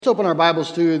Let's open our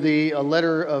Bibles to the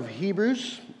letter of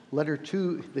Hebrews, letter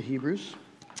to the Hebrews.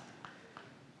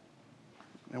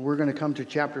 And we're going to come to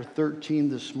chapter 13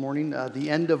 this morning, the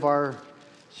end of our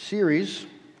series.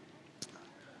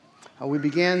 We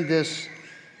began this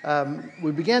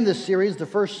series the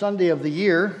first Sunday of the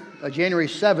year, January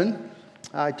 7.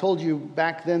 I told you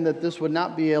back then that this would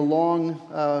not be a long,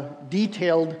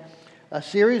 detailed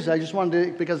series. I just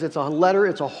wanted to, because it's a letter,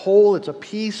 it's a whole, it's a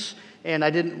piece, and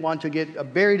I didn't want to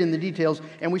get buried in the details.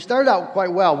 And we started out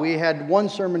quite well. We had one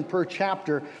sermon per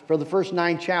chapter for the first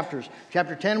 9 chapters.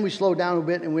 Chapter 10, we slowed down a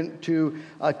bit and went to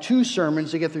 2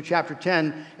 sermons to get through chapter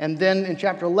 10. And then in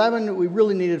chapter 11, we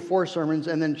really needed 4 sermons.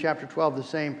 And then chapter 12, the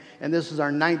same. And this is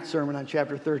our 9th sermon on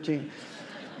chapter 13.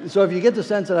 So if you get the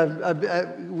sense that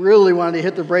I really wanted to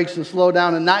hit the brakes and slow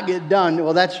down and not get done,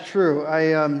 well, that's true.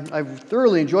 I've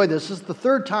thoroughly enjoyed this. This is the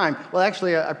third time. Well,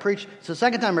 actually, it's the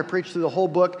second time I preached through the whole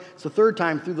book. It's the third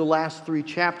time through the last 3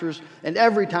 chapters. And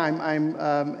every time I'm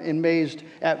amazed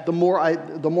at the more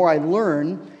I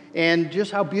learn and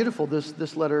just how beautiful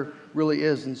this letter really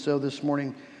is. And so this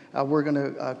morning, we're going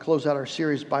to close out our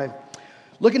series by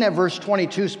looking at verse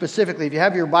 22 specifically. If you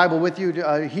have your Bible with you,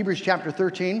 Hebrews chapter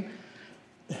 13.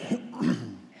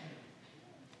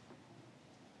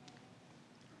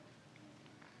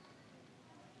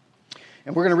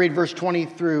 And we're going to read verse 20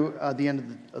 through the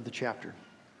end of the chapter.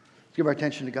 Let's give our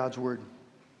attention to God's word.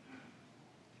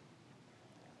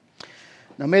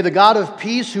 Now may the God of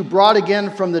peace, who brought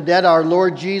again from the dead our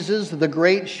Lord Jesus, the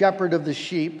great shepherd of the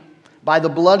sheep, by the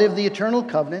blood of the eternal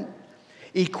covenant,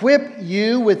 equip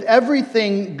you with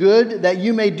everything good that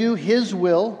you may do His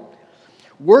will,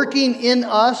 working in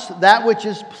us that which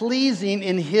is pleasing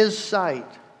in His sight,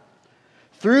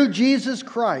 through Jesus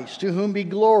Christ, to whom be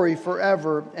glory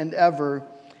forever and ever.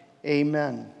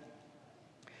 Amen.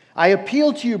 I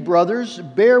appeal to you, brothers,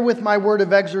 bear with my word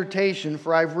of exhortation,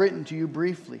 for I've written to you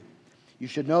briefly. You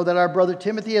should know that our brother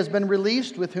Timothy has been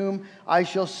released, with whom I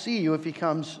shall see you if he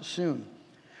comes soon.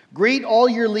 Greet all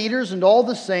your leaders and all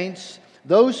the saints.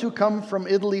 Those who come from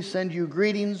Italy send you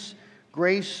greetings.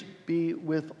 Grace be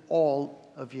with all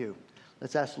of you.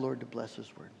 Let's ask the Lord to bless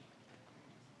His word.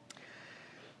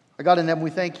 Our God in heaven, we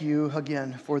thank you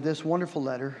again for this wonderful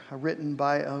letter written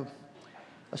by a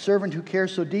servant who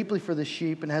cares so deeply for the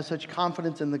sheep and has such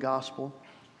confidence in the gospel.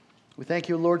 We thank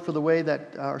you, Lord, for the way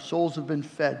that our souls have been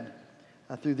fed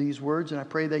through these words, and I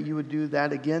pray that you would do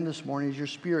that again this morning as your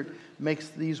Spirit makes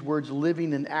these words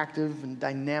living and active and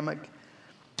dynamic,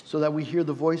 so that we hear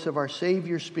the voice of our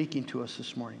Savior speaking to us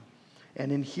this morning.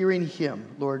 And in hearing Him,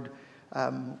 Lord,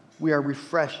 we are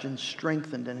refreshed and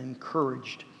strengthened and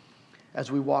encouraged as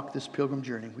we walk this pilgrim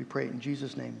journey. We pray in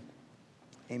Jesus' name.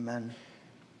 Amen.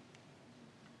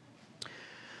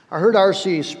 I heard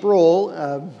R.C. Sproul,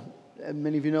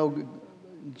 many of you know,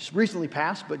 recently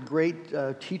passed, but great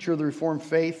teacher of the Reformed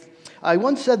faith. He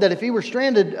once said that if he were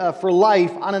stranded for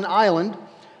life on an island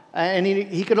and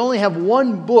he could only have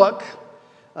one book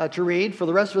to read for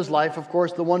the rest of his life, of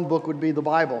course, the one book would be the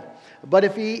Bible. But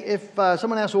if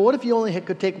someone asked, well, what if you only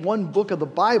could take one book of the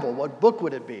Bible? What book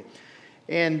would it be?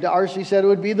 And R.C. said it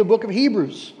would be the book of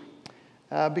Hebrews.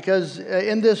 Because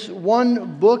in this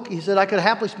one book, he said, I could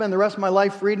happily spend the rest of my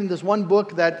life reading this one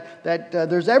book that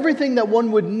there's everything that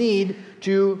one would need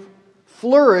to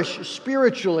flourish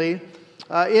spiritually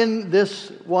in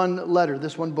this one letter,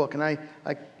 this one book. And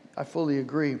I fully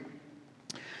agree.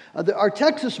 Our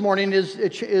text this morning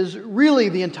is really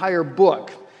the entire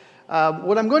book.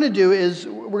 What I'm going to do is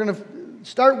we're going to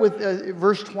start with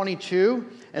verse 22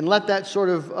 and let that sort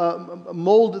of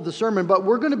mold the sermon. But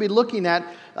we're going to be looking at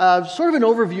sort of an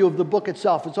overview of the book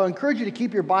itself. And so I encourage you to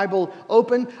keep your Bible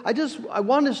open. I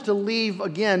want us to leave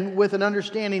again with an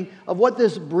understanding of what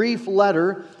this brief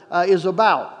letter is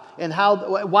about, and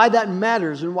why that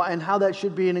matters, and how that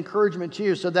should be an encouragement to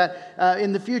you, so that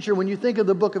in the future, when you think of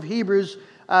the book of Hebrews,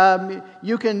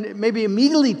 you can maybe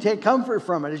immediately take comfort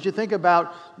from it as you think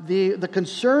about the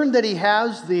concern that he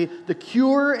has, the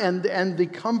cure and the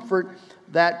comfort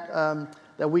that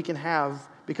we can have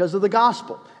because of the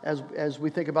gospel as we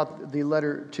think about the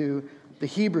letter to the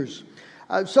Hebrews.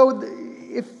 So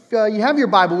if you have your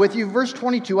Bible with you, verse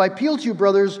 22, I appeal to you,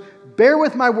 brothers, bear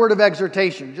with my word of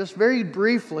exhortation. Just very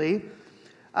briefly,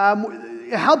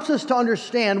 it helps us to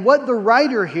understand what the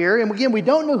writer here, and again, we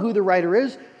don't know who the writer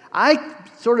is. I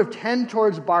sort of tend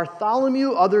towards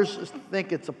Bartholomew. Others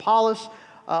think it's Apollos.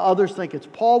 Others think it's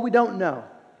Paul. We don't know.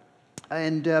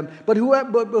 But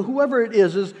whoever it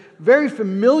is very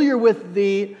familiar with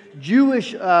the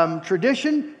Jewish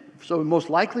tradition, so most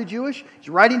likely Jewish. He's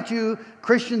writing to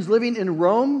Christians living in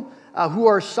Rome. who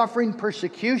are suffering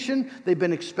persecution. They've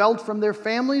been expelled from their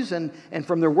families and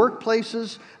from their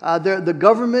workplaces. The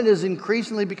government is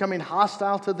increasingly becoming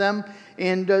hostile to them.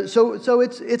 And so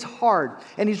it's hard.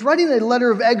 And he's writing a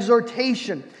letter of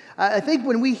exhortation. I think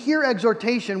when we hear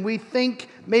exhortation, we think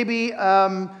maybe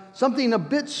something a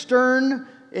bit stern,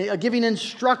 giving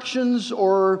instructions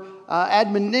or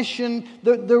admonition.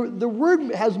 The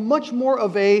word has much more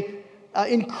of a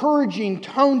encouraging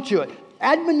tone to it.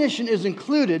 Admonition is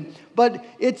included, but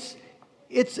it's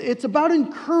about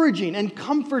encouraging and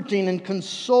comforting and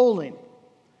consoling.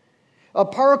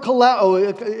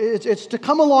 Parakaleo, it's to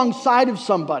come alongside of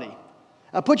somebody.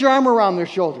 Put your arm around their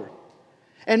shoulder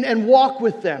and walk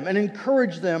with them and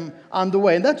encourage them on the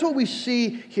way. And that's what we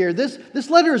see here. This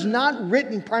letter is not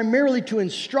written primarily to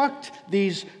instruct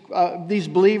these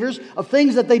believers of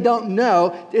things that they don't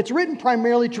know. It's written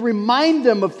primarily to remind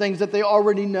them of things that they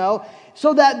already know,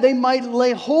 so that they might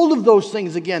lay hold of those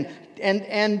things again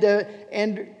and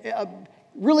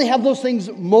really have those things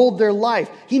mold their life.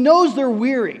 He knows they're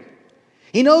weary.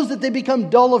 He knows that they become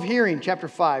dull of hearing, chapter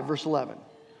 5, verse 11.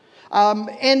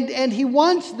 And he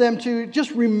wants them to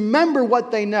just remember what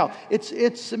they know.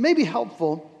 It's maybe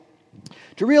helpful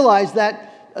to realize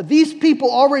that these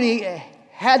people already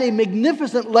had a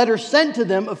magnificent letter sent to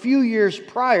them a few years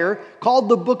prior called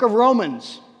the Book of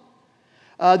Romans.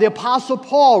 The Apostle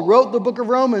Paul wrote the book of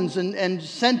Romans and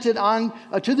sent it on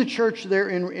to the church there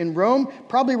in Rome,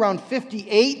 probably around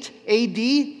 58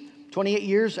 AD, 28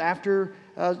 years after,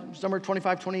 somewhere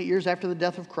 25, 28 years after the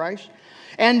death of Christ.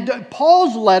 And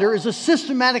Paul's letter is a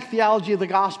systematic theology of the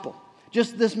gospel.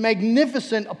 Just this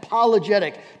magnificent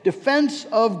apologetic defense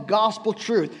of gospel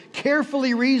truth.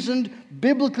 Carefully reasoned,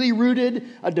 biblically rooted,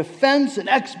 a defense and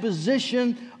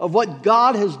exposition of what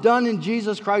God has done in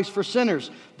Jesus Christ for sinners.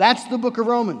 That's the book of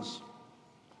Romans.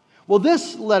 Well,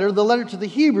 this letter, the letter to the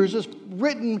Hebrews, is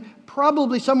written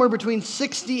probably somewhere between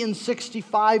 60 and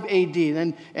 65 AD.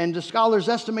 And the scholars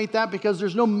estimate that because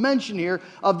there's no mention here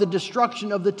of the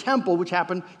destruction of the temple, which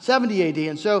happened 70 AD.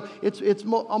 And so it's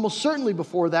almost certainly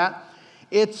before that.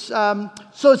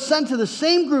 So it's sent to the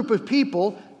same group of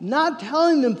people, not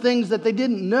telling them things that they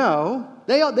didn't know.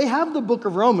 They have the book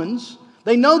of Romans.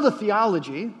 They know the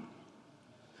theology.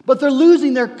 But they're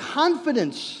losing their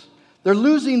confidence. They're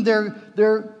losing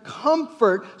their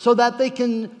comfort so that they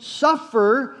can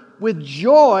suffer with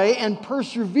joy and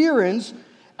perseverance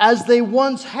as they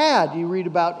once had, you read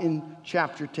about in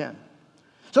chapter 10.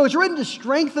 So it's written to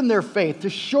strengthen their faith, to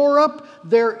shore up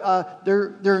their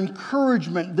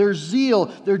encouragement, their zeal,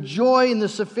 their joy in the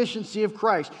sufficiency of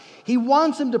Christ. He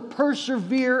wants them to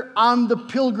persevere on the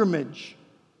pilgrimage.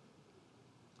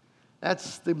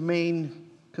 That's the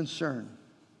main concern.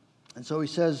 And so he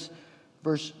says,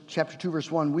 chapter 2,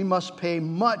 verse 1, we must pay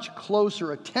much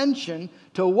closer attention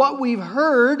to what we've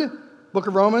heard, book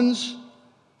of Romans,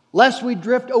 lest we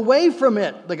drift away from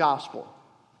it, the gospel.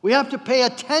 We have to pay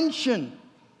attention.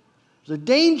 There's a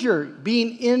danger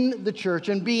being in the church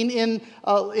and being in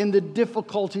the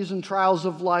difficulties and trials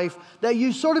of life that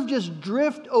you sort of just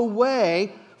drift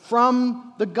away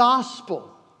from the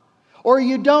gospel. Or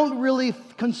you don't really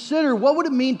consider what would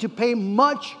it mean to pay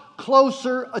much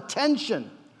closer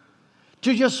attention.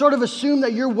 To just sort of assume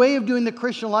that your way of doing the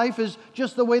Christian life is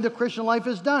just the way the Christian life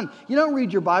is done. You don't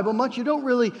read your Bible much. You don't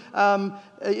really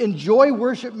enjoy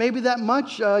worship maybe that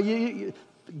much.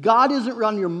 God isn't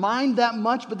on your mind that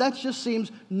much, but that just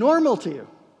seems normal to you.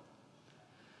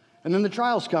 And then the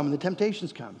trials come and the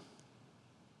temptations come.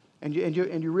 And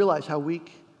you realize how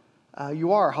weak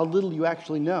you are, how little you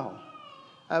actually know.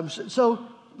 So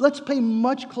let's pay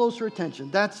much closer attention.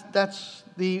 That's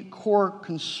the core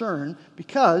concern,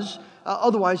 because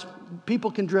otherwise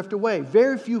people can drift away.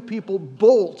 Very few people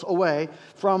bolt away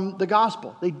from the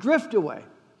gospel. They drift away.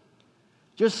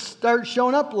 Just start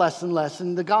showing up less and less,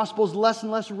 and the gospel is less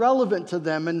and less relevant to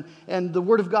them, and the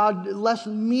word of God less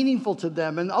meaningful to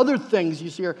them, and other things you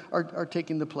see are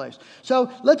taking the place.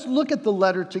 So let's look at the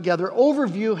letter together.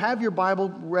 Overview, have your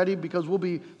Bible ready because we'll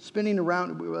be spinning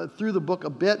around through the book a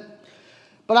bit.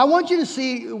 But I want you to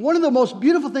see one of the most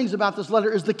beautiful things about this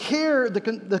letter is the care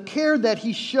that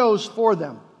he shows for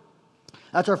them.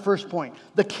 That's our first point.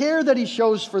 The care that he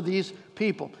shows for these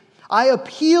people. I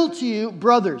appeal to you,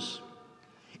 brothers.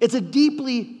 It's a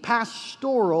deeply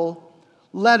pastoral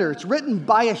letter. It's written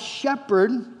by a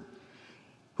shepherd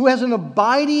who has an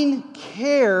abiding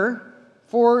care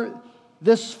for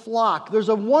this flock. There's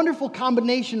a wonderful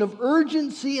combination of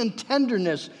urgency and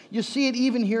tenderness. You see it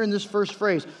even here in this first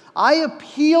phrase. I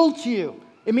appeal to you.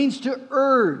 It means to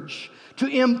urge, to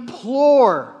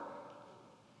implore.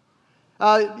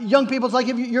 Young people, it's like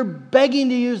if you're begging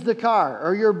to use the car,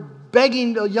 or you're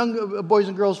begging young boys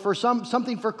and girls for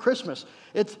something for Christmas.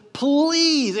 It's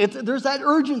please. There's that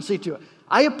urgency to it.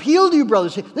 I appeal to you,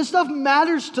 brothers. This stuff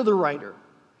matters to the writer.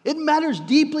 It matters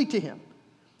deeply to him.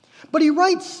 But he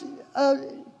writes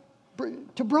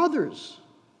to brothers.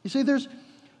 You see, there's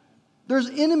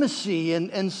intimacy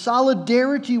and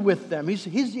solidarity with them.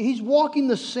 He's walking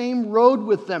the same road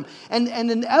with them. And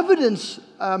an evidence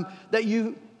that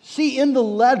you see in the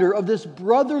letter of this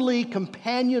brotherly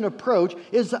companion approach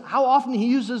is how often he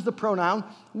uses the pronoun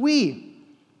we.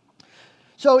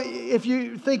 So if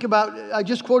you think about, I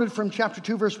just quoted from chapter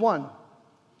 2, verse 1.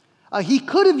 He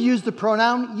could have used the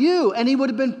pronoun you, and he would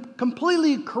have been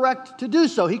completely correct to do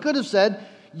so. He could have said,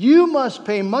 you must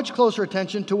pay much closer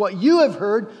attention to what you have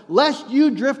heard, lest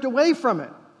you drift away from it.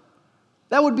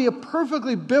 That would be a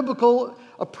perfectly biblical,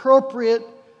 appropriate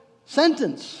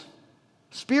sentence,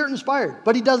 Spirit-inspired.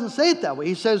 But he doesn't say it that way.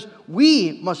 He says,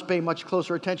 we must pay much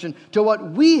closer attention to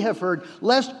what we have heard,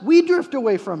 lest we drift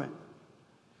away from it.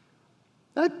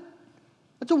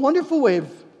 That's a wonderful way of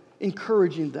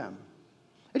encouraging them.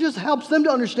 It just helps them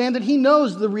to understand that he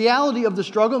knows the reality of the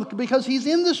struggle because he's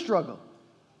in the struggle.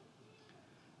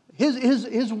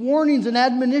 His warnings and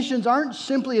admonitions aren't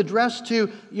simply addressed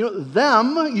to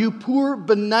them, you poor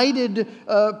benighted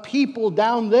people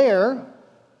down there.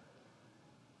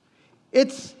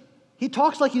 He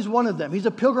talks like he's one of them. He's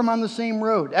a pilgrim on the same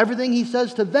road. Everything he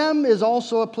says to them is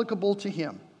also applicable to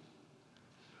him.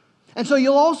 And so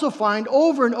you'll also find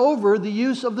over and over the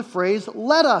use of the phrase,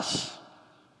 let us.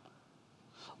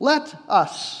 Let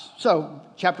us. So,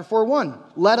 chapter 4:1,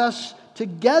 let us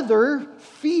together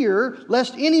fear,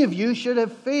 lest any of you should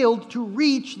have failed to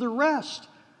reach the rest.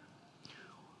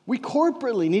 We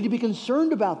corporately need to be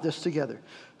concerned about this together.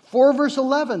 4 verse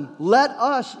 11, let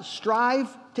us strive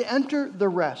to enter the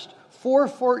rest.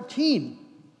 4:14,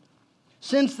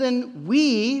 since then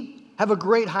we have a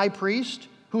great high priest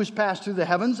who has passed through the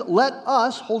heavens, let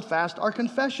us hold fast our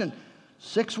confession.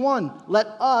 6:1, let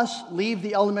us leave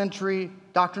the elementary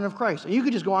doctrine of Christ. And you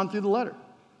could just go on through the letter.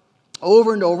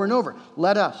 Over and over and over.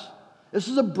 Let us. This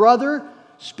is a brother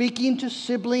speaking to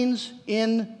siblings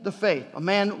in the faith. A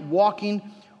man walking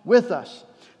with us.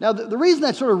 Now, the reason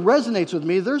that sort of resonates with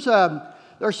me, there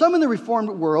are some in the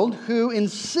Reformed world who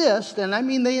insist, and I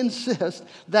mean they insist,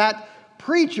 that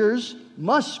preachers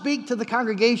must speak to the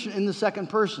congregation in the second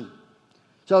person.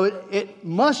 So it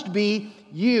must be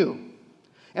you.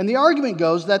 And the argument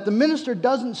goes that the minister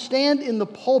doesn't stand in the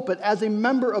pulpit as a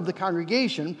member of the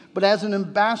congregation, but as an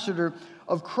ambassador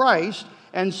of Christ.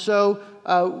 And so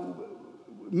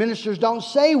ministers don't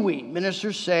say we.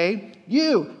 Ministers say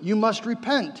you. You must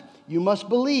repent. You must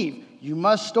believe. You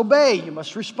must obey. You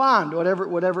must respond,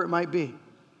 whatever it might be.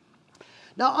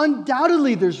 Now,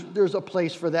 undoubtedly, there's a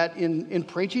place for that in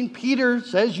preaching. Peter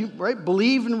says,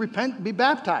 believe and repent, be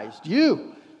baptized. You.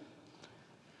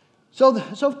 So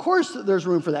of course there's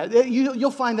room for that.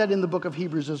 You'll find that in the book of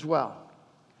Hebrews as well.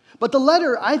 But the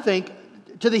letter, I think,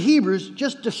 to the Hebrews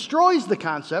just destroys the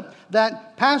concept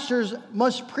that pastors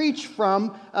must preach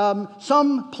from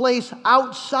some place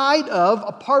outside of,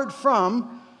 apart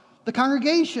from, the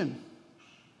congregation.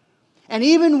 And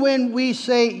even when we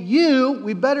say you,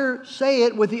 we better say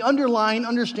it with the underlying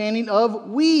understanding of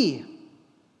we.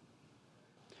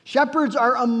 Shepherds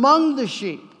are among the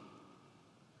sheep,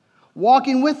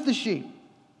 walking with the sheep.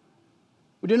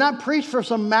 We do not preach for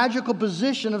some magical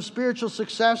position of spiritual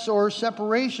success or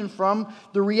separation from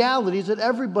the realities that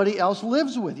everybody else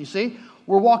lives with. You see,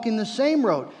 we're walking the same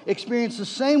road, experience the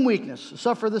same weakness,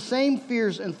 suffer the same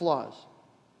fears and flaws.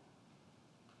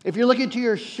 If you're looking to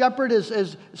your shepherd as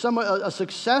a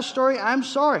success story, I'm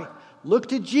sorry. Look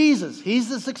to Jesus. He's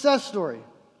the success story.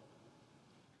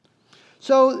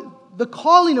 So the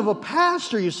calling of a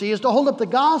pastor, you see, is to hold up the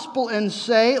gospel and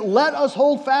say, let us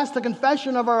hold fast the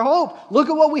confession of our hope. Look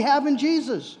at what we have in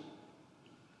Jesus.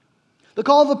 The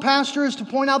call of a pastor is to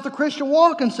point out the Christian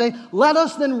walk and say, let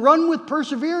us then run with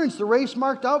perseverance the race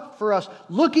marked out for us,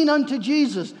 looking unto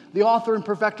Jesus, the author and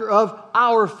perfecter of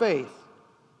our faith.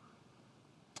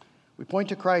 We point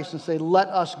to Christ and say, let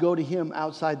us go to him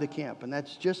outside the camp. And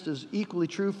that's just as equally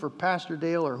true for Pastor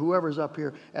Dale or whoever's up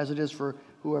here as it is for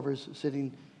whoever's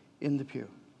sitting in the pew.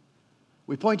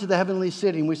 We point to the heavenly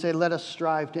city and we say, let us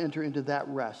strive to enter into that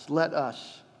rest. Let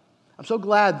us. I'm so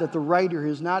glad that the writer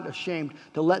is not ashamed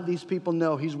to let these people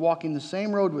know he's walking the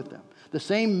same road with them. The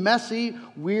same messy,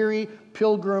 weary,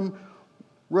 pilgrim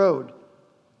road.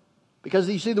 Because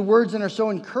you see, the words in are so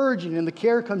encouraging and the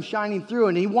care comes shining through.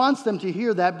 And he wants them to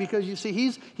hear that because you see,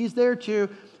 he's there to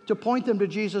point them to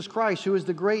Jesus Christ, who is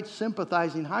the great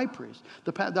sympathizing high priest.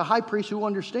 The high priest who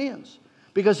understands.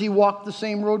 Because he walked the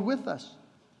same road with us.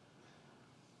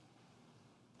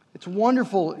 It's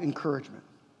wonderful encouragement.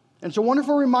 And it's a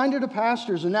wonderful reminder to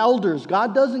pastors and elders.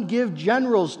 God doesn't give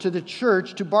generals to the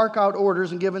church to bark out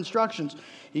orders and give instructions.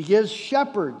 He gives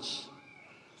shepherds,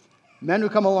 men who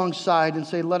come alongside and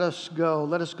say, let us go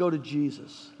to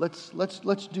Jesus.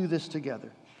 Let's do this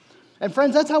together. And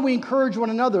friends, that's how we encourage one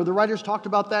another. The writers talked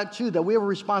about that too, that we have a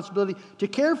responsibility to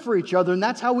care for each other, and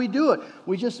that's how we do it.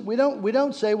 We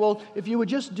don't say, well, if you would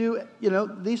just do,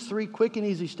 these 3 quick and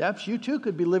easy steps, you too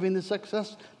could be living the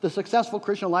successful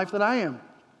Christian life that I am.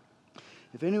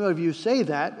 If any of you say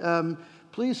that,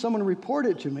 please someone report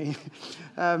it to me.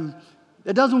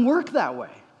 It doesn't work that way.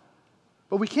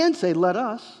 But we can say, let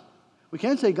us. We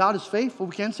can say God is faithful.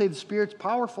 We can say the Spirit's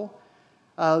powerful.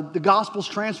 The gospel's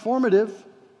transformative.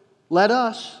 Let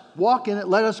us walk in it.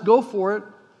 Let us go for it.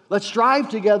 Let's strive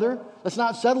together. Let's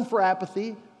not settle for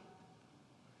apathy.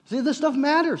 See, this stuff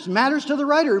matters. It matters to the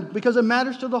writer because it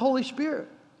matters to the Holy Spirit.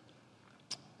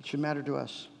 It should matter to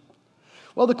us.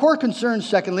 Well, the core concern,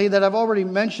 secondly, that I've already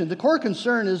mentioned, the core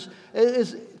concern is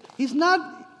he's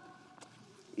not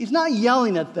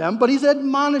yelling at them, but he's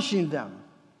admonishing them.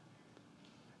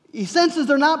 He senses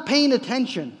they're not paying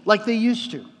attention like they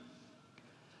used to.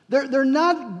 They're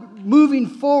not moving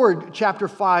forward, chapter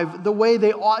 5, the way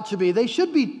they ought to be. They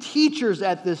should be teachers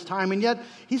at this time, and yet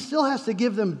he still has to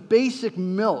give them basic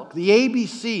milk, the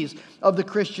ABCs of the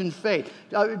Christian faith.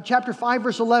 Chapter 5,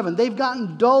 verse 11, they've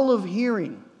gotten dull of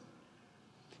hearing.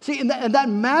 See, and that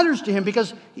matters to him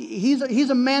because he's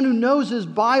a man who knows his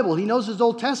Bible. He knows his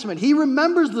Old Testament. He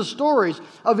remembers the stories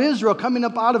of Israel coming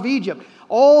up out of Egypt.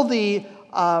 All the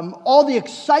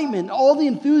excitement, all the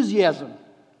enthusiasm,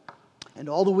 and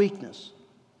all the weakness.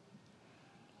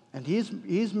 And he's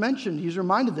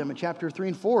reminded them in chapter 3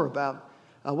 and 4 about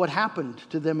what happened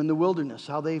to them in the wilderness,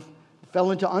 how they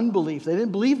fell into unbelief. They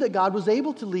didn't believe that God was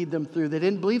able to lead them through. They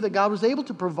didn't believe that God was able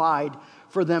to provide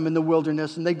for them in the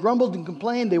wilderness. And they grumbled and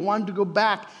complained. They wanted to go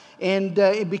back. And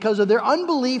because of their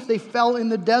unbelief, they fell in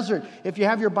the desert. If you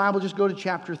have your Bible, just go to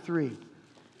chapter 3.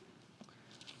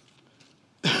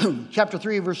 Chapter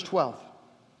 3, verse 12.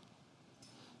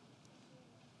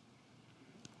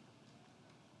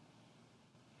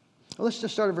 Well, let's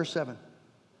just start at verse 7.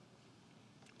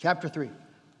 Chapter 3.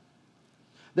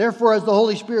 Therefore, as the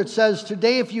Holy Spirit says,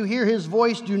 today if you hear his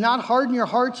voice, do not harden your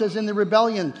hearts as in the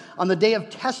rebellion on the day of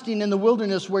testing in the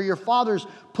wilderness where your fathers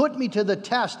put me to the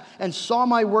test and saw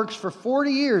my works for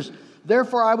 40 years.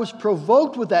 Therefore, I was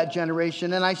provoked with that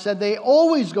generation, and I said, they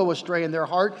always go astray in their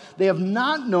heart. They have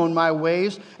not known my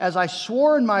ways. As I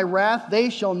swore in my wrath,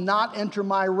 they shall not enter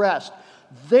my rest.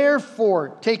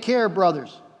 Therefore, take care,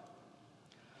 brothers,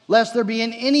 lest there be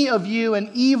in any of you an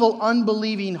evil,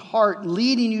 unbelieving heart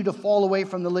leading you to fall away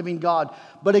from the living God.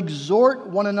 But exhort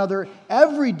one another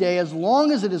every day, as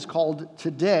long as it is called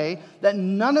today, that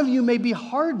none of you may be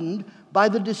hardened by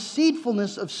the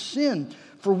deceitfulness of sin.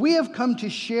 For we have come to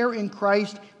share in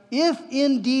Christ, if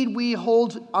indeed we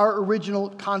hold our original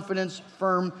confidence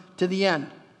firm to the end.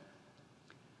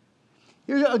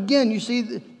 Here again, you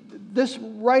see, this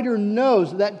writer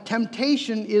knows that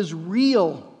temptation is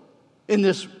real in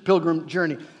this pilgrim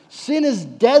journey. Sin is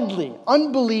deadly.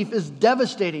 Unbelief is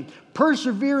devastating.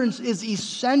 Perseverance is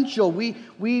essential. We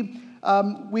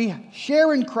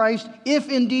share in Christ if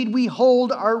indeed we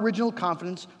hold our original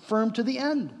confidence firm to the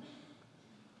end.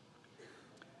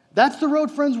 That's the road,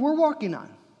 friends, we're walking on.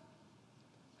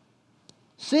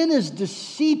 Sin is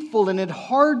deceitful and it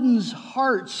hardens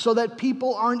hearts so that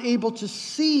people aren't able to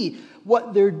see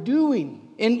what they're doing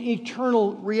in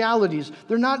eternal realities.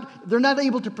 They're not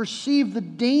able to perceive the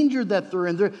danger that they're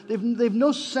in. They've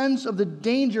no sense of the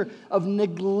danger of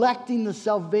neglecting the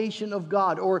salvation of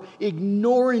God or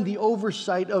ignoring the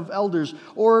oversight of elders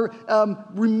or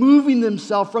removing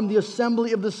themselves from the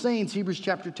assembly of the saints, Hebrews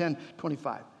chapter 10,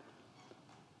 25.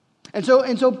 And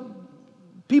so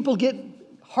people get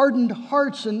hardened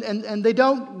hearts and they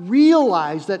don't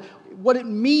realize that what it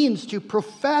means to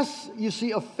profess, you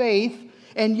see, a faith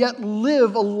and yet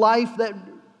live a life that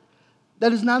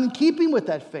is not in keeping with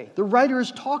that faith. The writer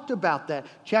has talked about that.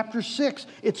 Chapter 6,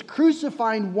 it's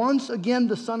crucifying once again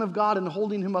the Son of God and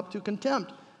holding him up to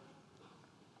contempt.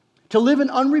 To live in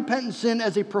unrepentant sin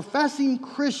as a professing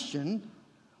Christian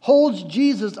holds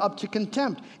Jesus up to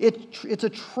contempt. It's a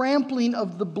trampling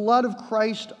of the blood of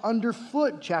Christ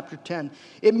underfoot, chapter 10.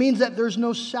 It means that there's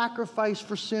no sacrifice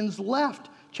for sins left,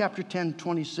 chapter 10,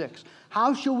 26.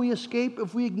 How shall we escape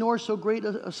if we ignore so great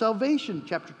a salvation,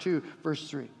 chapter 2, verse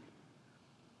 3?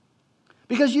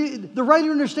 Because the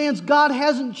writer understands God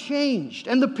hasn't changed,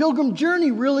 and the pilgrim journey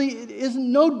really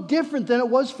isn't no different than it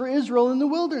was for Israel in the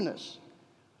wilderness.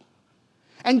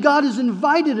 And God has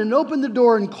invited and opened the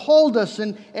door and called us,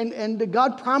 and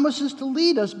God promises to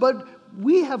lead us, but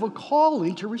we have a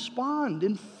calling to respond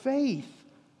in faith.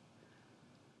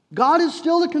 God is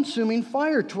still a consuming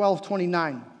fire,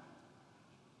 12:29.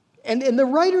 And the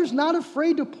writer's not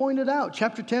afraid to point it out.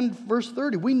 Chapter 10, verse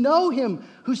 30. We know him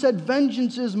who said,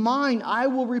 vengeance is mine, I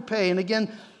will repay. And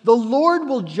again, the Lord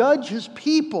will judge his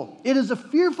people. It is a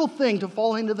fearful thing to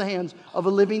fall into the hands of a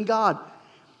living God.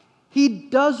 He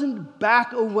doesn't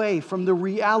back away from the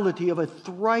reality of a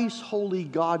thrice holy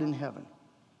God in heaven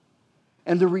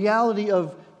and the reality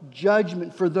of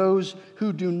judgment for those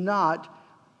who do not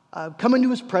come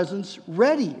into his presence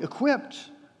ready, equipped.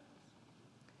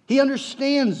 He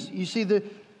understands, you see,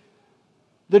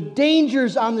 the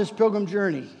dangers on this pilgrim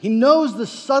journey. He knows the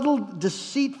subtle,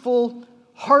 deceitful,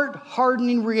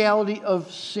 heart-hardening reality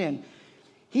of sin.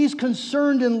 He's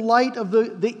concerned in light of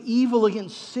the evil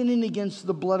against sinning against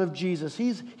the blood of Jesus.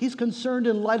 He's concerned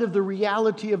in light of the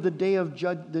reality of the day of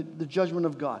the judgment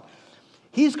of God.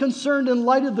 He's concerned in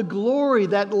light of the glory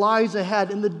that lies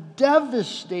ahead and the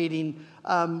devastating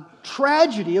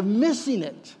tragedy of missing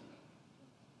it.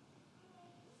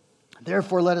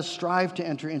 Therefore, let us strive to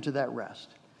enter into that rest.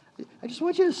 I just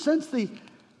want you to sense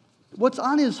what's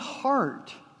on his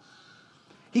heart.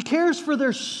 He cares for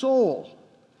their soul,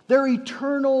 their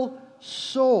eternal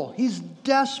soul. He's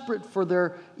desperate for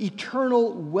their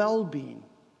eternal well-being.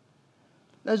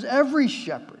 As every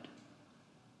shepherd,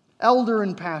 elder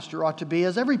and pastor ought to be,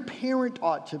 as every parent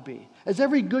ought to be, as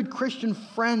every good Christian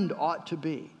friend ought to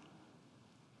be.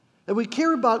 That we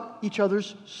care about each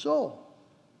other's soul.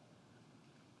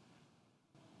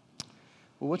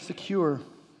 Well, what's the cure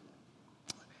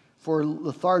for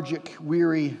lethargic,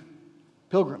 weary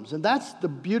pilgrims? And that's the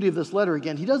beauty of this letter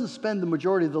again. He doesn't spend the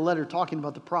majority of the letter talking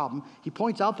about the problem. He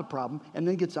points out the problem and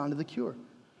then gets on to the cure.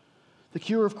 The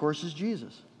cure, of course, is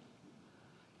Jesus.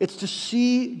 It's to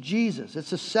see Jesus. It's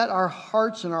to set our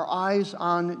hearts and our eyes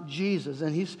on Jesus.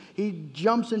 And he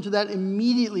jumps into that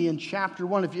immediately in chapter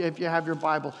 1, if you have your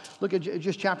Bible. Look at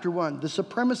just chapter 1. The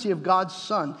supremacy of God's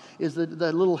Son is the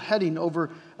little heading over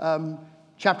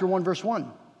chapter 1, verse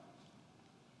 1.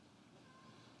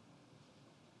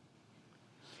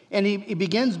 And he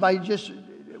begins by just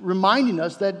reminding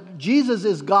us that Jesus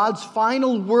is God's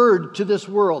final word to this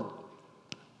world.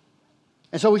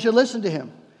 And so we should listen to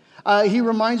him. He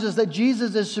reminds us that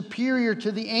Jesus is superior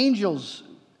to the angels,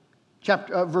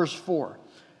 verse 4.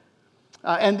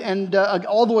 And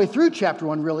all the way through chapter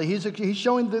 1, really, he's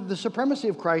showing the supremacy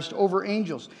of Christ over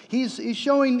angels. He's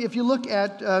showing, if you look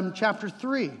at chapter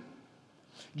 3,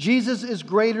 Jesus is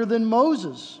greater than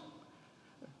Moses.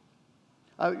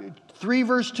 3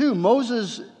 verse 2,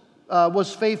 Moses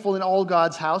was faithful in all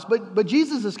God's house, but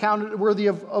Jesus is counted worthy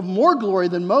of more glory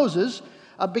than Moses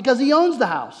because he owns the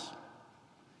house.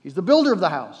 He's the builder of the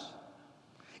house.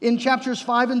 In chapters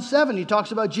 5 and 7, he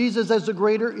talks about Jesus as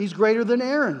he's greater than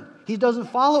Aaron. He doesn't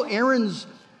follow Aaron's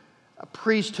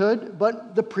priesthood,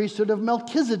 but the priesthood of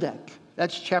Melchizedek.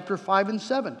 That's chapter 5 and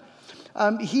 7.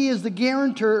 He is the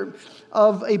guarantor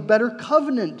of a better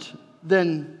covenant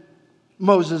than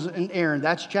Moses and Aaron.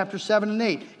 That's chapter 7 and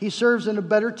 8. He serves in a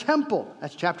better temple.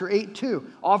 That's chapter 8 too.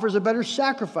 Offers a better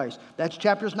sacrifice. That's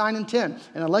chapters 9 and 10.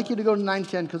 And I'd like you to go to 9 and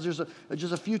 10 because there's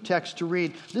just a few texts to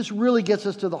read. This really gets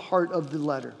us to the heart of the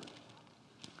letter.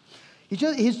 He's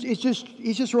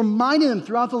just reminding them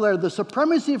throughout the letter the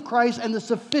supremacy of Christ and the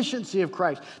sufficiency of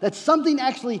Christ. That something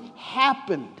actually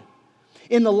happened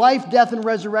in the life, death, and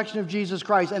resurrection of Jesus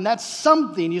Christ. And that's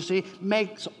something, you see,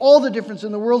 makes all the difference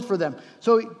in the world for them.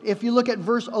 So if you look at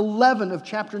verse 11 of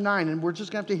chapter 9, and we're just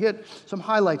going to have to hit some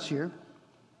highlights here.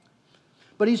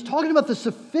 But he's talking about the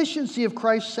sufficiency of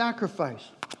Christ's sacrifice.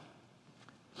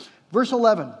 Verse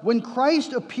 11, when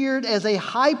Christ appeared as a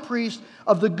high priest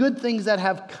of the good things that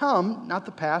have come, not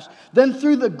the past, then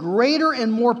through the greater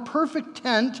and more perfect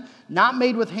tent, not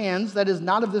made with hands, that is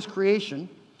not of this creation.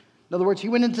 In other words, he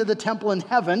went into the temple in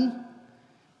heaven.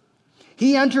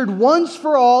 He entered once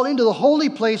for all into the holy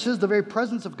places, the very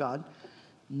presence of God,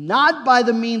 not by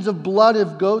the means of blood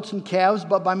of goats and calves,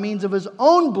 but by means of his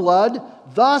own blood,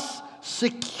 thus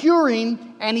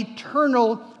securing an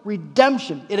eternal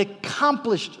redemption. It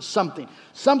accomplished something.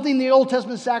 Something the Old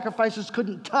Testament sacrifices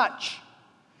couldn't touch.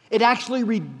 It actually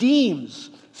redeems,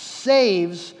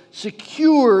 saves,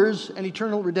 secures an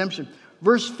eternal redemption.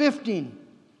 Verse 15.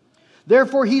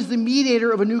 Therefore, he's the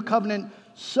mediator of a new covenant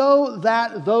so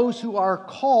that those who are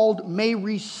called may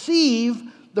receive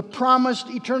the promised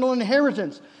eternal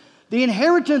inheritance. The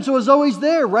inheritance was always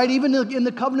there, right? Even in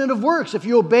the covenant of works. If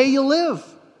you obey, you live.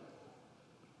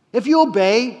 If you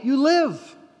obey, you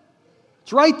live.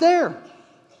 It's right there.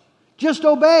 Just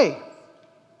obey.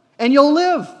 and you'll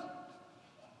live.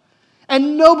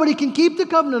 And nobody can keep the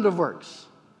covenant of works.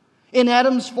 In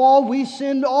Adam's fall, we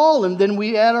sinned all, and then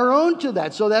we add our own to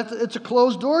that. So it's a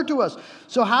closed door to us.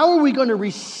 So how are we going to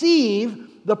receive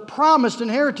the promised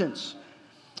inheritance?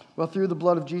 Well, through the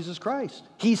blood of Jesus Christ.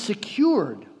 He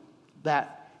secured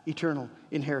that eternal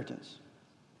inheritance.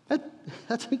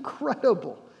 That's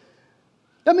incredible.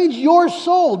 That means your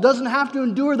soul doesn't have to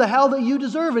endure the hell that you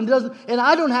deserve, and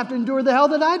I don't have to endure the hell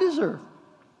that I deserve.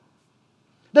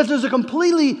 That there's a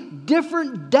completely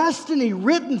different destiny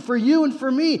written for you and for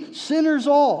me, sinners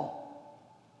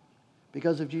all,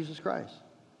 because of Jesus Christ.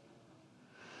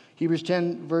 Hebrews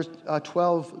 10, verse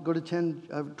 12, go to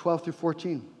 10, 12 through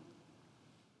 14.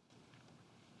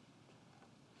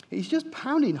 He's just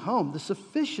pounding home the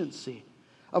sufficiency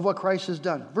of what Christ has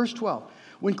done. Verse 12.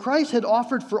 When Christ had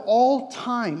offered for all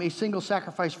time a single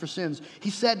sacrifice for sins,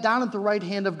 he sat down at the right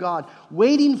hand of God,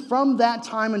 waiting from that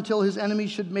time until his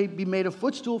enemies should be made a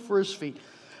footstool for his feet.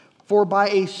 For by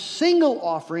a single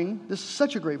offering, this is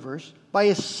such a great verse, by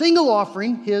a single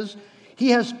offering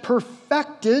he has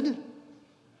perfected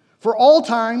for all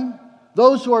time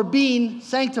those who are being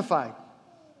sanctified.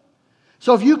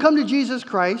 So if you come to Jesus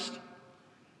Christ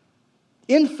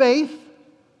in faith,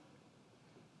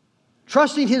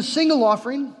 trusting his single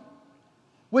offering,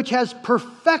 which has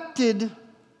perfected,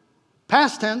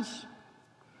 past tense,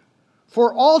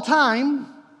 for all time,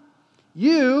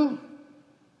 you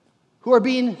who are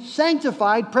being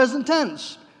sanctified, present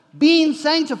tense, being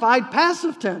sanctified,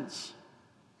 passive tense,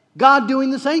 God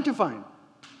doing the sanctifying.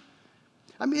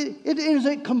 I mean, it is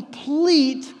a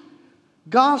complete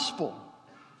gospel.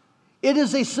 It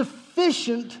is a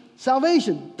sufficient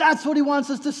salvation. That's what he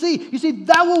wants us to see. You see,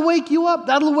 that will wake you up.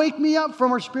 That'll wake me up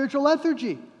from our spiritual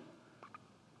lethargy.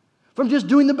 From just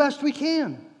doing the best we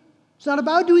can. It's not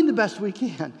about doing the best we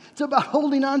can. It's about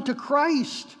holding on to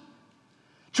Christ.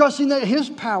 Trusting that his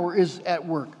power is at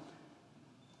work.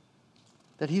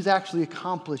 That he's actually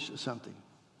accomplished something.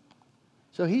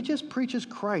 So he just preaches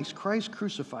Christ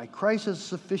crucified, Christ as a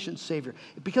sufficient Savior.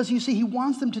 Because you see, he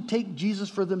wants them to take Jesus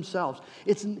for themselves.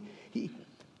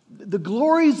 The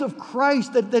glories of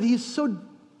Christ that he's so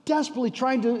desperately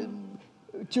trying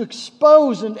to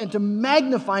expose and to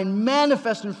magnify and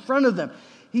manifest in front of them.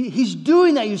 He's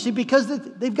doing that, you see, because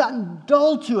they've gotten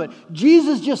dull to it.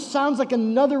 Jesus just sounds like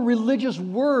another religious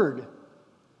word.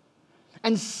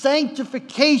 And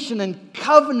sanctification and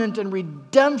covenant and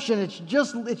redemption, it's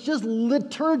just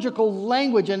liturgical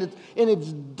language, and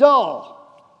it's dull.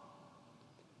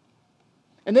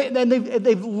 And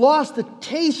they've lost the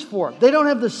taste for it. They don't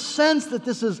have the sense that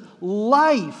this is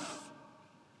life.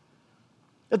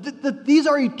 That these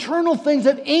are eternal things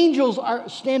that angels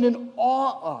stand in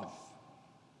awe of.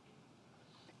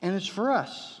 And it's for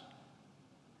us.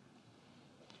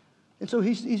 And so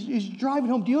he's driving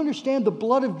home. Do you understand the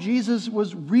blood of Jesus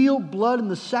was real blood,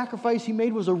 and the sacrifice he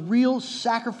made was a real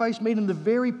sacrifice made in the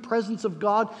very presence of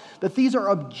God? That these are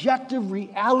objective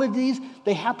realities.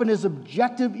 They happen as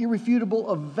objective,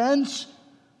 irrefutable events.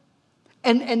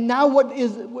 And now what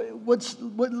is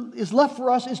left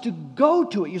for us is to go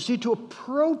to it. You see, to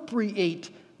appropriate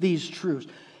these truths.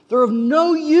 They're of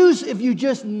no use if you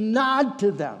just nod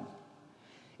to them.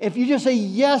 If you just say,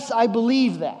 yes, I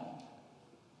believe that.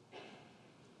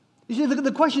 You see,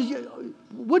 the question is,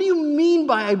 what do you mean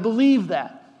by I believe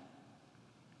that?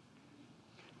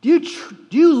 Do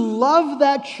you love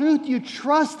that truth? Do you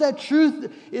trust that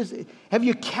truth? Have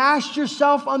you cast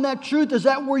yourself on that truth? Is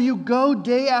that where you go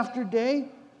day after day?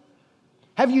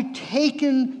 Have you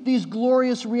taken these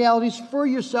glorious realities for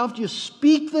yourself? Do you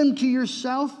speak them to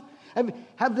yourself?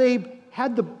 Have they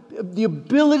had the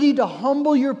ability to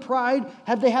humble your pride?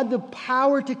 Have they had the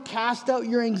power to cast out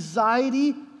your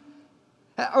anxiety?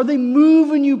 Are they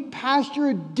moving you past your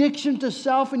addiction to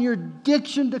self and your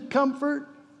addiction to comfort?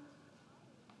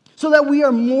 So that we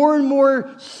are more and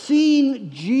more seeing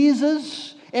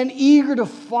Jesus and eager to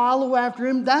follow after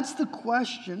him? That's the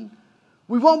question.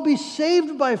 We won't be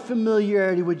saved by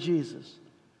familiarity with Jesus.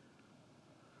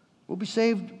 We'll be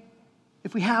saved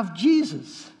if we have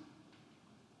Jesus.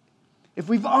 If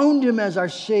we've owned him as our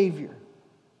Savior.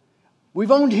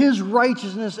 We've owned his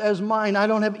righteousness as mine. I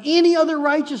don't have any other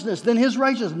righteousness than his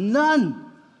righteousness.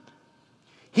 None.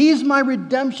 He's my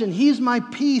redemption. He's my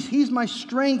peace. He's my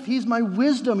strength. He's my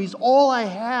wisdom. He's all I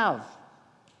have.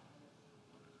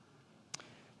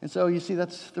 And so you see,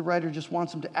 that's the writer just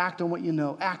wants them to act on what you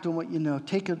know. Act on what you know.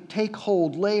 Take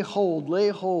hold. Lay hold. Lay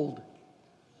hold.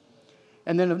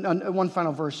 And then one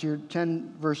final verse here,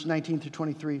 10 verse 19 through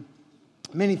 23.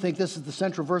 Many think this is the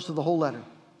central verse of the whole letter.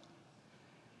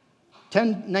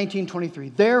 10, 19, 23.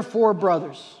 Therefore,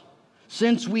 brothers,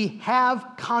 since we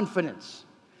have confidence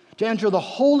to enter the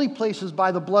holy places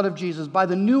by the blood of Jesus, by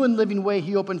the new and living way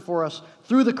he opened for us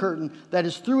through the curtain, that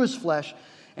is through his flesh.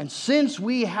 And since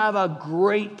we have a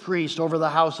great priest over the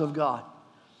house of God,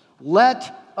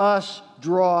 let us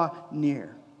draw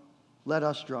near. Let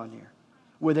us draw near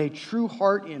with a true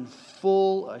heart in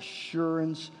full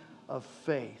assurance of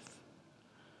faith.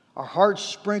 Our hearts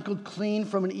sprinkled clean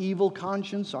from an evil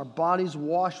conscience, our bodies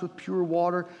washed with pure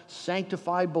water,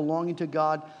 sanctified, belonging to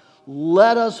God.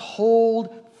 Let us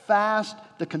hold fast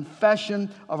the confession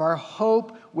of our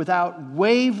hope without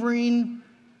wavering,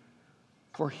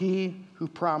 for he who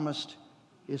promised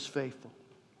is faithful.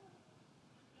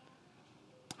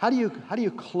 How do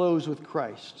you close with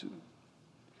Christ?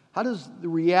 How does the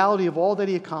reality of all that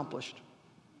he accomplished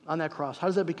on that cross, how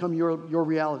does that become your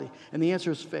reality? And the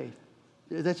answer is faith.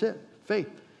 That's it, faith.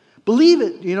 Believe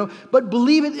it, but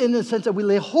believe it in the sense that we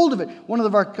lay hold of it. One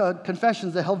of our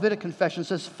confessions, the Helvetic Confession,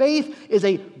 says faith is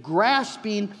a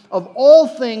grasping of all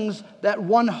things that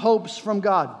one hopes from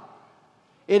God.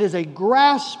 It is a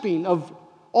grasping of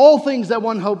all things that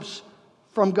one hopes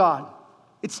from God.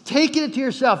 It's taking it to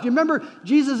yourself. Do you remember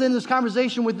Jesus in this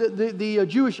conversation with the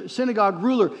Jewish synagogue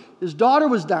ruler? His daughter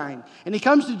was dying. And he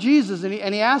comes to Jesus and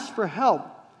he asks for help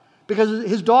because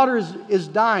his daughter is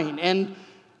dying. And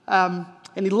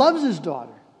he loves his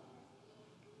daughter.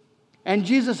 And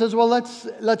Jesus says, well,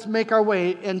 let's make our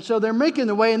way. And so they're making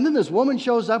the way. And then this woman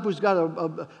shows up who's got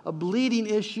a bleeding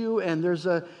issue. And there's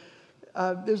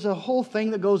a whole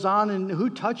thing that goes on, and who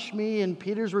touched me? And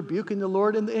Peter's rebuking the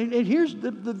Lord. And here's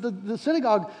the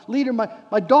synagogue leader,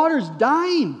 my daughter's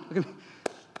dying.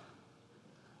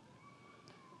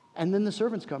 And then the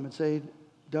servants come and say,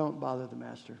 don't bother the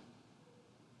master.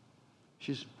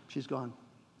 She's gone.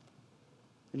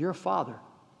 And you're a father.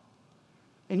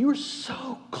 And you were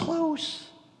so close.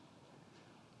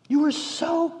 You were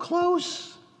so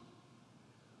close.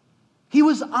 He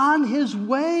was on his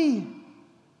way.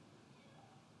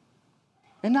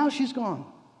 And now she's gone.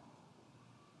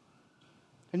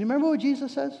 And you remember what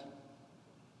Jesus says?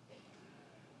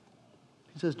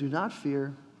 He says, do not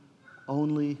fear,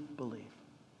 only believe.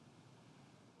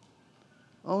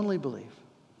 Only believe.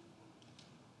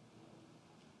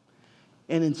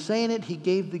 And in saying it, he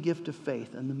gave the gift of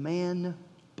faith. And the man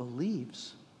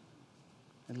believes.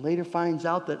 And later finds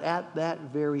out that at that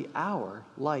very hour,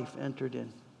 life entered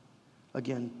in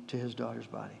again to his daughter's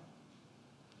body.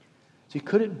 See,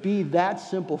 could it be that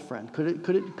simple, friend? Could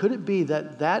it be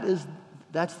that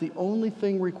that's the only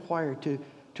thing required to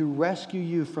rescue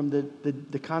you from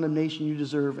the condemnation you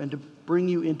deserve and to bring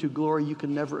you into glory you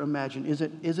can never imagine?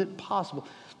 Is it possible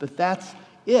that that's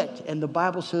it? And the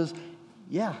Bible says,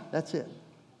 yeah, that's it.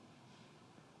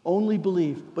 Only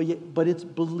believe, but it's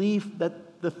belief that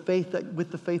with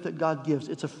the faith that God gives.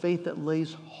 It's a faith that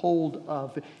lays hold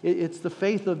of. It's the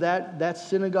faith of that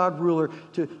synagogue ruler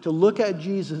to look at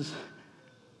Jesus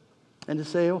and to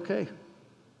say, okay,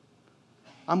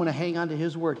 I'm going to hang on to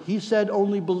his word. He said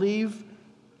only believe.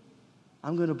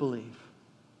 I'm going to believe.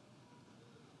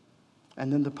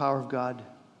 And then the power of God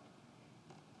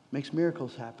makes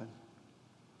miracles happen.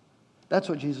 That's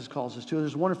what Jesus calls us to.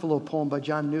 There's a wonderful little poem by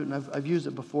John Newton. I've used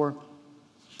it before.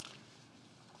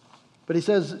 But he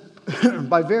says,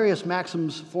 by various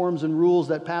maxims, forms, and rules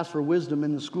that pass for wisdom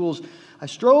in the schools, I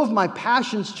strove my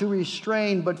passions to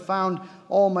restrain, but found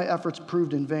all my efforts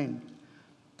proved in vain.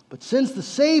 But since the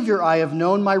Savior I have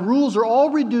known, my rules are all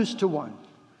reduced to one: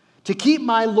 to keep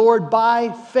my Lord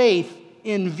by faith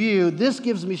in view. This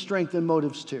gives me strength and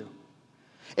motives too.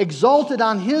 Exalted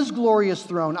on his glorious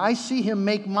throne, I see him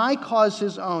make my cause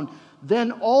his own.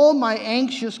 Then all my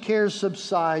anxious cares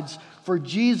subsides, for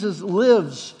Jesus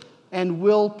lives and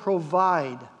will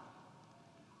provide.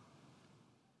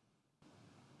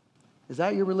 Is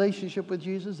that your relationship with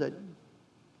Jesus? That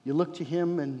you look to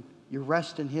him and you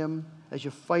rest in him as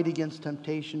you fight against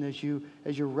temptation, as you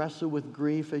wrestle with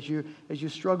grief, as you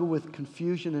struggle with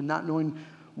confusion and not knowing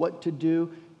what to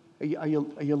do?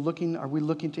 Are we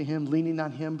looking to him, leaning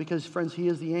on him? Because, friends, he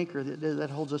is the anchor that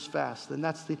holds us fast. And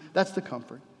that's the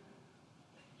comfort.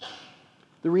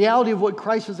 The reality of what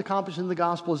Christ has accomplished in the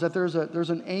gospel is that there's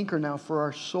an anchor now for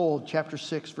our soul, chapter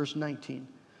 6, verse 19.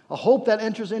 A hope that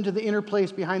enters into the inner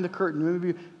place behind the curtain.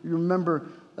 Maybe you remember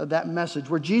that message,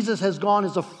 where Jesus has gone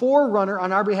as a forerunner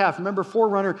on our behalf. Remember,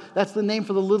 forerunner, that's the name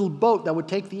for the little boat that would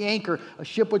take the anchor. A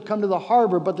ship would come to the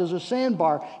harbor, but there's a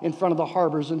sandbar in front of the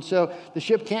harbors, and so the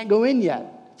ship can't go in yet.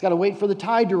 It's got to wait for the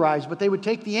tide to rise, but they would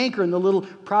take the anchor in the little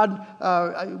prodomos.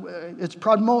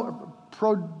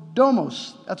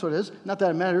 That's what it is. Not that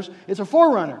it matters. It's a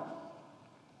forerunner.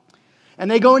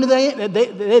 And they go into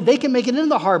they can make it into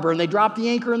the harbor, and they drop the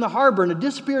anchor in the harbor, and it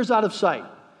disappears out of sight.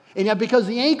 And yet because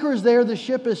the anchor is there, the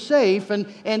ship is safe, and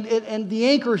the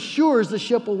anchor assures the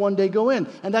ship will one day go in.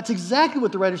 And that's exactly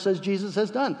what the writer says Jesus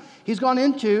has done. He's gone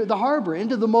into the harbor,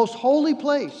 into the most holy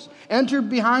place, entered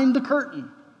behind the curtain.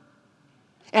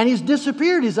 And he's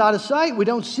disappeared. He's out of sight. We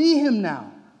don't see him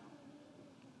now.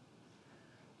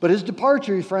 But his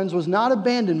departure, friends, was not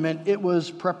abandonment. It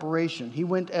was preparation. He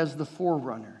went as the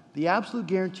forerunner. The absolute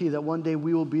guarantee that one day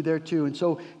we will be there too. And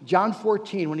so John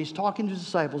 14, when he's talking to his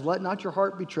disciples, let not your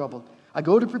heart be troubled. I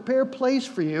go to prepare a place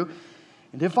for you.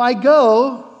 And if I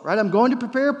go, right, I'm going to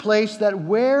prepare a place that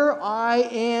where I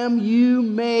am, you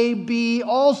may be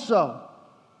also.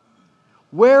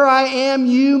 Where I am,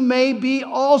 you may be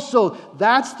also.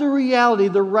 That's the reality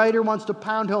the writer wants to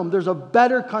pound home. There's a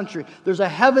better country. There's a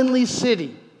heavenly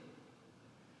city.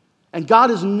 And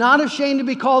God is not ashamed to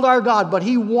be called our God, but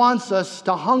He wants us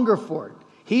to hunger for it.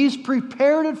 He's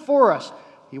prepared it for us.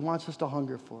 He wants us to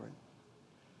hunger for it.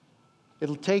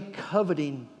 It'll take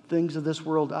coveting things of this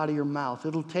world out of your mouth.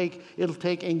 It'll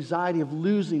take anxiety of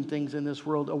losing things in this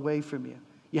world away from you.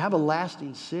 You have a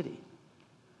lasting city.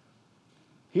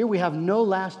 Here we have no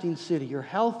lasting city. Your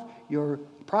health, your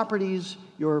properties,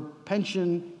 your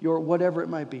pension, your whatever it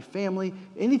might be, family,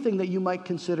 anything that you might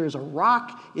consider as a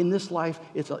rock in this life,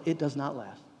 it does not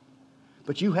last.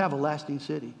 But you have a lasting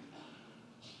city.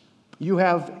 You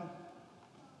have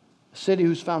a city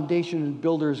whose foundation and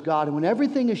builder is God. And when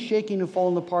everything is shaking and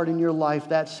falling apart in your life,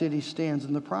 that city stands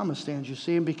and the promise stands, you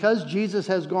see. And because Jesus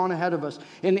has gone ahead of us,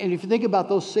 and if you think about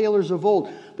those sailors of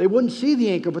old, they wouldn't see the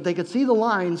anchor, but they could see the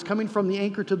lines coming from the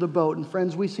anchor to the boat. And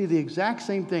friends, we see the exact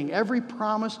same thing. Every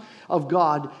promise of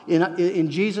God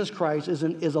in Jesus Christ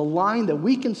is a line that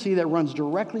we can see that runs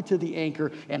directly to the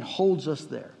anchor and holds us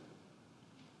there.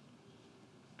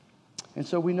 And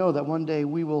so we know that one day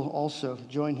we will also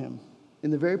join Him in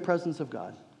the very presence of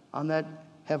God on that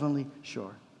heavenly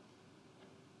shore.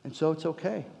 And so it's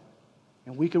okay.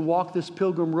 And we can walk this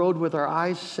pilgrim road with our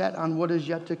eyes set on what is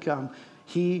yet to come.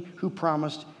 He who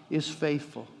promised is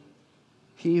faithful.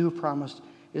 He who promised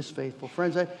is faithful.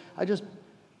 Friends, I just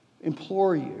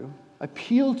implore you,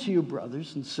 appeal to you,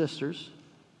 brothers and sisters,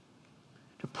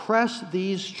 to press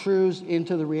these truths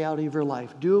into the reality of your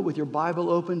life. Do it with your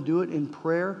Bible open. Do it in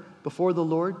prayer before the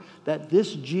Lord, that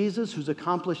this Jesus who's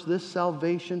accomplished this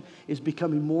salvation is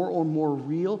becoming more and more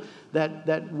real,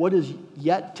 that what is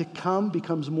yet to come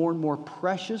becomes more and more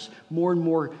precious, more and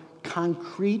more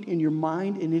concrete in your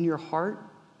mind and in your heart,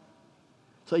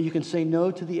 so you can say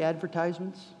no to the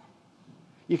advertisements.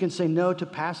 You can say no to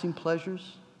passing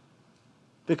pleasures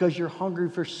because you're hungry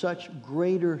for such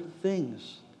greater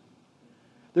things.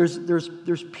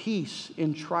 There's peace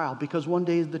in trial because one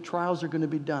day the trials are going to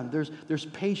be done. There's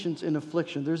patience in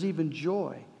affliction. There's even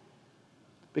joy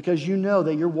because you know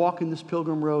that you're walking this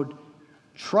pilgrim road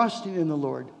trusting in the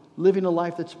Lord, living a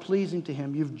life that's pleasing to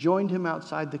Him. You've joined Him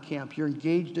outside the camp. You're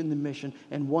engaged in the mission,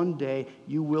 and one day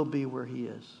you will be where He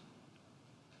is.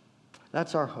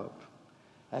 That's our hope.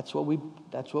 That's what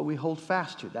we hold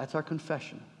fast to. That's our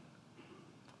confession.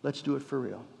 Let's do it for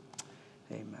real.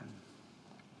 Amen.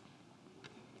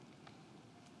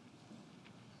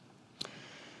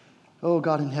 Oh,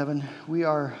 God in heaven, we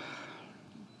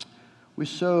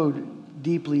so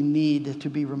deeply need to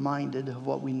be reminded of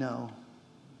what we know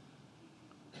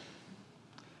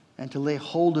and to lay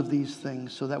hold of these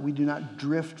things so that we do not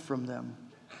drift from them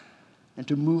and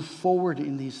to move forward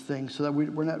in these things so that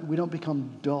we don't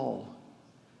become dull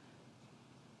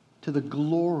to the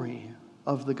glory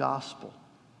of the gospel.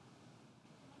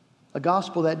 A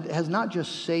gospel that has not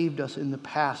just saved us in the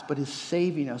past, but is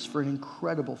saving us for an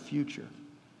incredible future.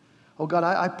 Oh God,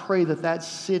 I pray that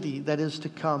city that is to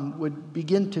come would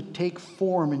begin to take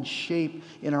form and shape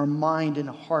in our mind and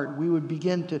heart. We would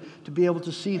begin to be able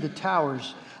to see the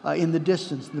towers in the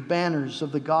distance, the banners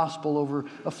of the gospel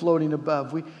floating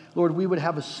above. Lord, we would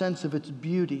have a sense of its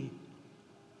beauty,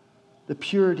 the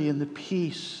purity and the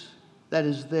peace that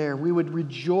is there. We would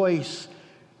rejoice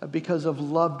because of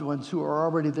loved ones who are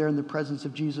already there in the presence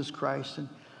of Jesus Christ.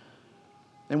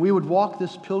 And we would walk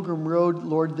this pilgrim road,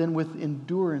 Lord, then with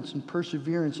endurance and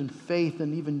perseverance and faith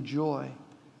and even joy.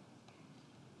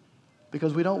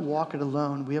 Because we don't walk it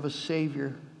alone. We have a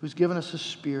Savior who's given us a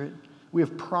Spirit. We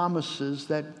have promises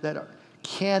that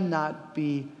cannot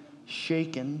be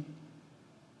shaken.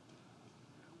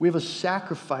 We have a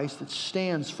sacrifice that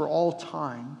stands for all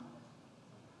time.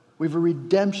 We have a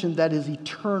redemption that is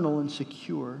eternal and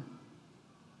secure.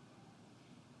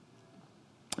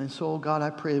 And so, oh God, I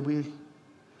pray that we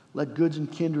let goods and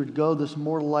kindred go this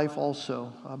mortal life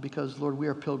also, because, Lord, we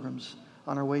are pilgrims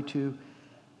on our way to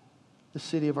the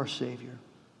city of our Savior.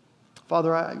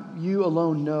 Father, you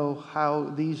alone know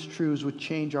how these truths would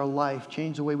change our life,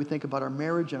 change the way we think about our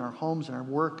marriage and our homes and our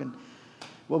work and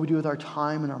what we do with our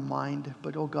time and our mind.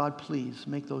 But, oh God, please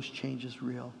make those changes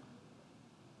real.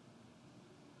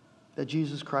 That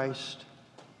Jesus Christ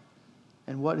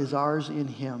and what is ours in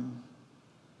him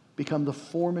become the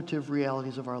formative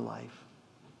realities of our life.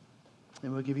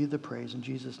 And we'll give you the praise in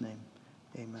Jesus' name.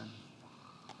 Amen.